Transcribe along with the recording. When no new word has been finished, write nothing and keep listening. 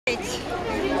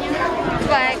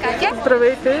Това е Катя.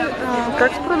 Здравейте!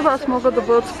 Как според вас могат да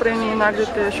бъдат спрени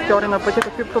наглите шофьори на пътя?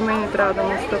 Какви промени трябва да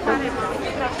настъпят?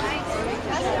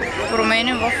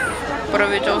 Промени в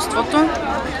правителството,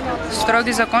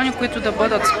 строги закони, които да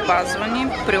бъдат спазвани,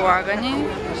 прилагани,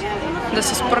 да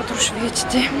се спрат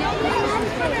рушветите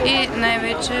и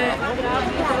най-вече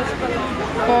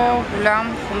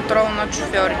по-голям контрол над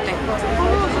шофьорите.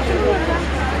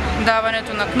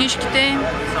 Даването на книжките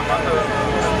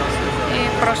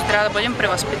и просто трябва да бъдем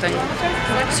превъзпитани.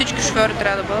 Всички шофьори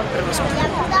трябва да бъдат превъзпитани.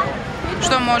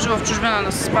 Що може в чужбина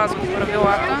да се спазват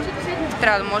правилата,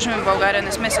 трябва да можем и в България.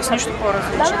 Не сме с нищо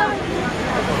по-различно.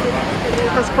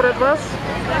 А според вас?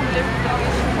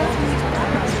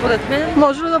 Според мен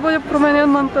Може ли да бъде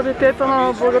променен менталитета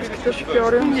на българските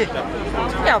шофьори? не.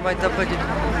 Няма да бъде.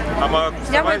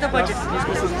 Няма да бъде.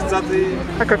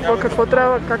 А какво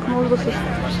трябва, как може да се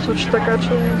случи така, че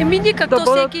да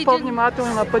бъдат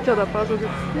по-внимателни на пътя, да пазят?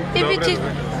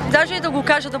 Даже и да го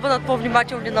кажа да бъдат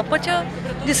по-внимателни на пътя,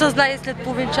 не се знае след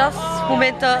половин час, в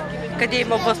момента къде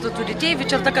има блъснато дете и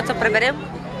вечерта като се преберем,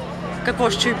 какво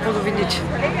ще чуем по новините.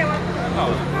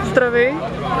 Здравей!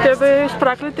 Тебе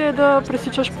страх ли те е да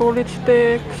пресичаш по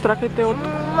улиците? Страх ли те от...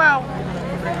 Малко.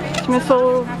 В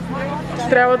смисъл,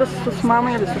 трябва да си с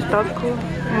мама или с татко,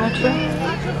 иначе?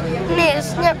 Не,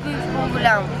 с някой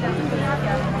по-голям.